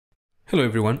Hello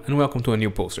everyone and welcome to a new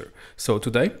poster. So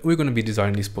today we're going to be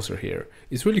designing this poster here.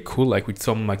 It's really cool, like with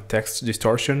some text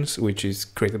distortions, which is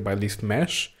created by this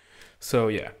mesh. So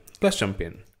yeah, let's jump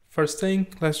in. First thing,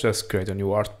 let's just create a new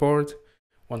artboard,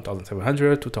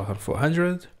 1700,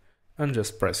 2400, and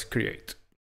just press create.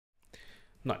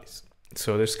 Nice.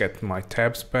 So let's get my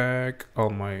tabs back, all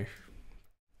my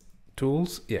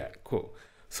tools. Yeah, cool.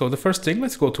 So the first thing,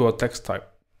 let's go to a text type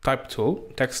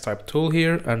tool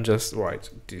here and just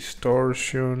write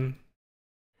distortion,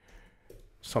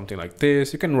 something like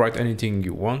this. You can write anything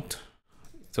you want.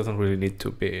 It doesn't really need to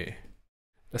be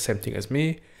the same thing as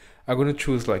me. I'm gonna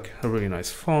choose like a really nice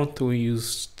font to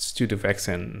use,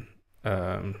 StudioVXN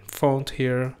font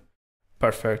here.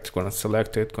 Perfect. Gonna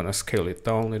select it, gonna scale it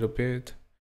down a little bit.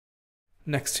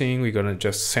 Next thing, we're gonna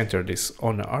just center this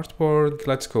on the artboard.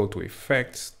 Let's go to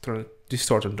effects,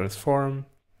 distort and transform.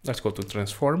 Let's go to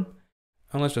transform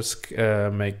and let's just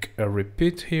make a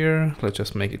repeat here. Let's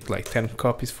just make it like 10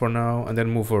 copies for now and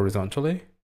then move horizontally.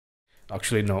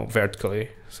 Actually, no, vertically.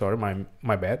 Sorry,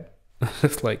 my bad.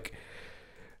 Just like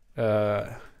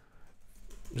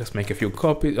just make a few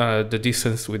copies, the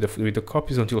distance with the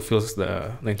copies until it fills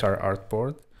the entire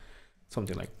artboard.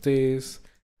 Something like this.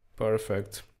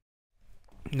 Perfect.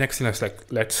 Next thing,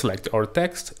 let's select our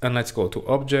text and let's go to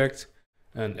object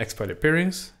and expand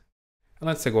appearance. And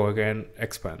let's go again,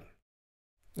 expand.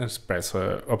 Let's press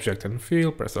object and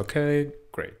fill, press OK,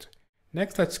 great.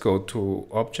 Next, let's go to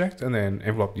object and then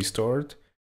envelope distort.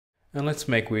 And let's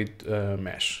make with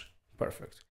mesh,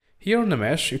 perfect. Here on the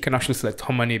mesh, you can actually select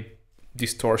how many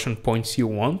distortion points you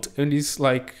want in this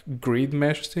like grid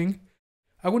mesh thing.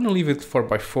 I'm gonna leave it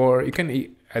 4x4. You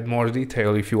can add more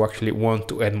detail if you actually want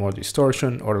to add more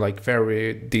distortion or like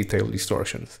very detailed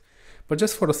distortions. But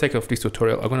just for the sake of this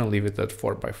tutorial, I'm gonna leave it at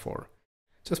 4x4.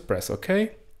 Just press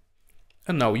OK.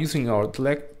 And now using our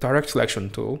direct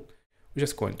selection tool, we're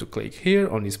just going to click here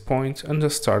on this point and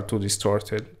just start to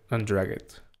distort it and drag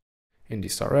it in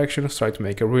this direction. Try to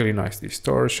make a really nice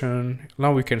distortion.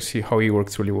 Now we can see how it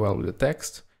works really well with the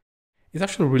text. It's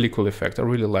actually a really cool effect. I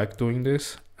really like doing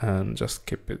this and just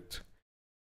keep it.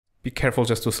 Be careful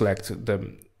just to select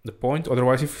the point.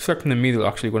 Otherwise, if you select in the middle,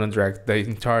 actually going to drag the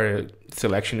entire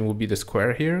selection. It will be the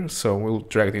square here. So we'll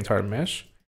drag the entire mesh.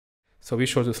 So be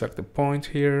sure to select the point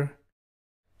here,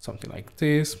 something like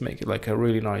this, make it like a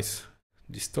really nice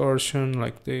distortion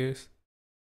like this,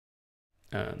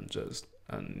 and just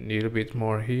a little bit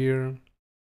more here,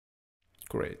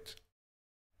 great.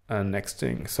 And next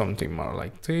thing, something more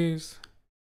like this,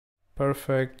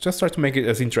 perfect. Just try to make it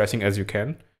as interesting as you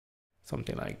can,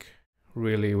 something like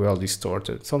really well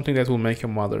distorted, something that will make your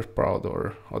mother proud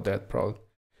or dad proud.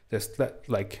 That's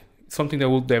like something that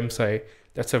will them say,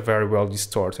 that's a very well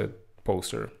distorted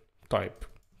poster type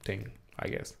thing, I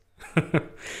guess.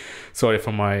 Sorry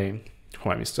for my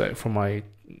mistake,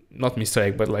 not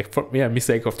mistake, but like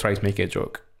mistake of trying to make a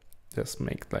joke. Just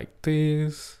make like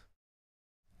this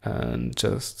and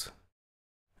just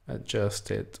adjust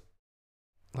it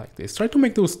like this. Try to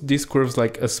make these curves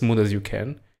like as smooth as you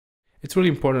can. It's really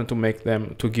important to make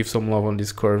them, to give some love on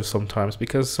these curves sometimes,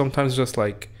 because sometimes just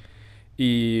like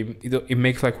it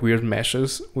makes like weird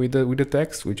meshes with the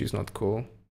text, which is not cool.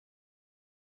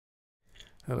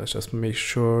 Let's just make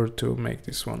sure to make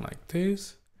this one like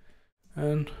this,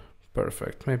 and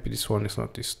perfect. Maybe this one is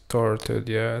not distorted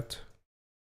yet.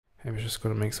 I'm just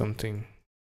gonna make something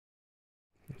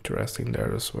interesting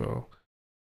there as well.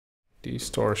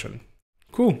 Distortion,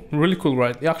 cool, really cool,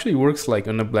 right? It actually works like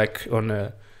on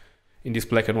in this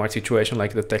black and white situation,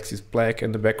 like the text is black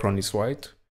and the background is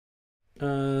white.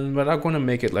 But I'm gonna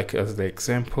make it like as the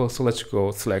example. So let's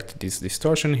go select this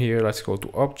distortion here. Let's go to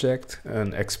object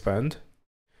and expand.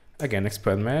 Again,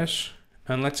 expand mesh,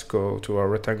 and let's go to our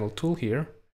rectangle tool here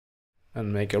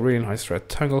and make a really nice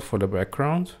rectangle for the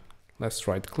background. Let's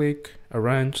right click,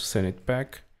 arrange, send it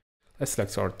back. Let's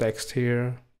select our text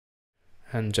here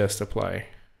and just apply.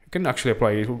 You can actually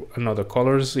apply another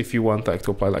colors if you want, like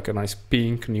to apply like a nice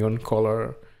pink neon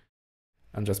color,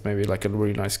 and just maybe like a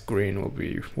really nice green will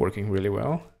be working really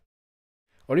well.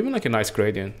 Or even like a nice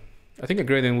gradient. I think a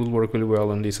gradient will work really well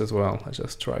on this as well. I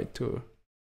just tried to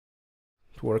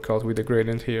work out with the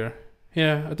gradient here.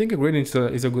 Yeah, I think a gradient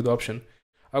is a good option.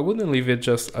 I wouldn't leave it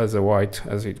just as a white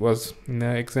as it was in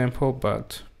the example,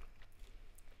 but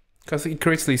because it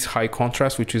creates this high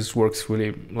contrast, which works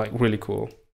really cool.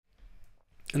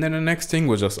 And then the next thing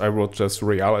was I wrote just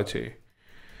reality,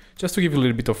 just to give you a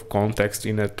little bit of context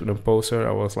in the poster.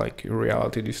 I was like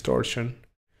reality distortion.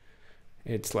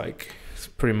 It's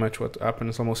pretty much what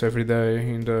happens almost every day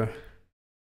in the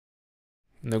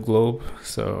globe.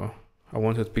 So I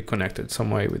wanted to be connected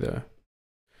some way with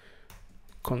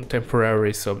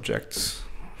contemporary subjects,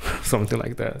 something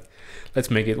like that. Let's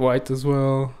make it white as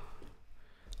well.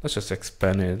 Let's just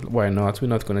expand it. Why not? We're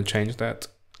not going to change that.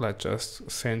 Let's just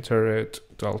center it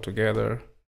all together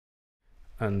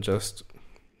and just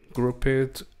group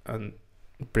it and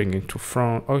bring it to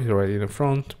front. Oh, it's already in the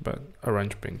front, but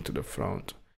arrange bring to the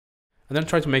front. And then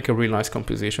try to make a really nice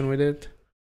composition with it.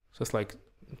 Just like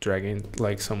dragging it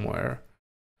like somewhere,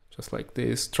 just like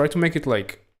this. Try to make it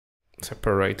like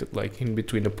separated, like in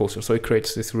between the posters, so it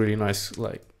creates this really nice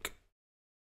like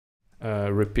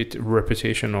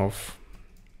repetition of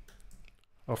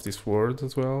this word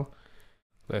as well.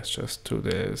 Let's just do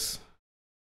this.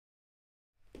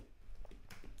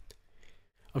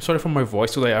 I'm sorry for my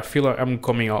voice today. I feel like I'm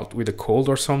coming out with a cold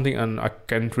or something, and I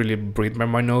can't really breathe by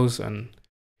my nose, and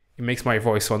it makes my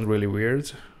voice sound really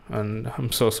weird. And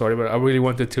I'm so sorry, but I really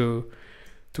wanted to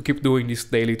keep doing these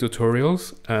daily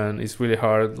tutorials, and it's really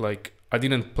hard. Like, I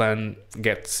didn't plan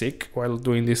get sick while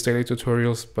doing these daily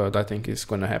tutorials, but I think it's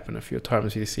gonna happen a few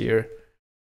times this year,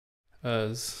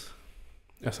 as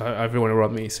everyone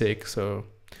around me is sick. So,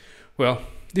 well,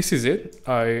 this is it.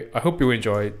 I hope you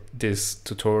enjoyed this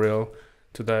tutorial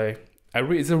today.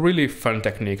 It's a really fun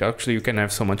technique. Actually, you can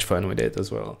have so much fun with it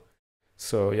as well.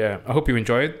 So yeah, I hope you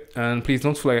enjoyed, and please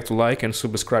don't forget to like and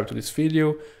subscribe to this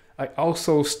video. I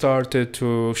also started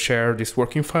to share these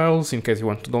working files in case you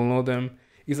want to download them.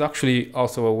 It's actually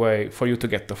also a way for you to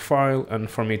get the file and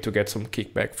for me to get some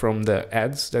kickback from the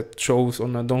ads that shows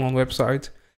on the download website.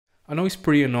 I know it's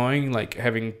pretty annoying, like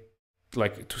having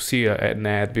like to see an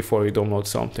ad before you download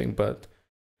something, but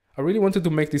I really wanted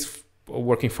to make these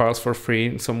working files for free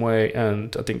in some way,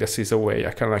 and I think this is a way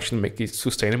I can actually make it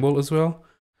sustainable as well.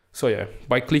 So yeah,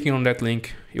 by clicking on that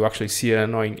link, you actually see an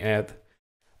annoying ad.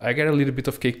 I get a little bit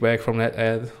of kickback from that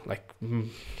ad, like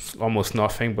almost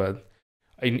nothing, but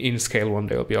in scale one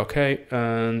day it'll be okay.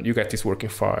 And you get this working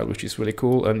file, which is really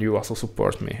cool, and you also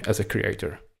support me as a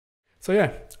creator. So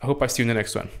yeah, I hope I see you in the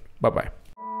next one. Bye bye.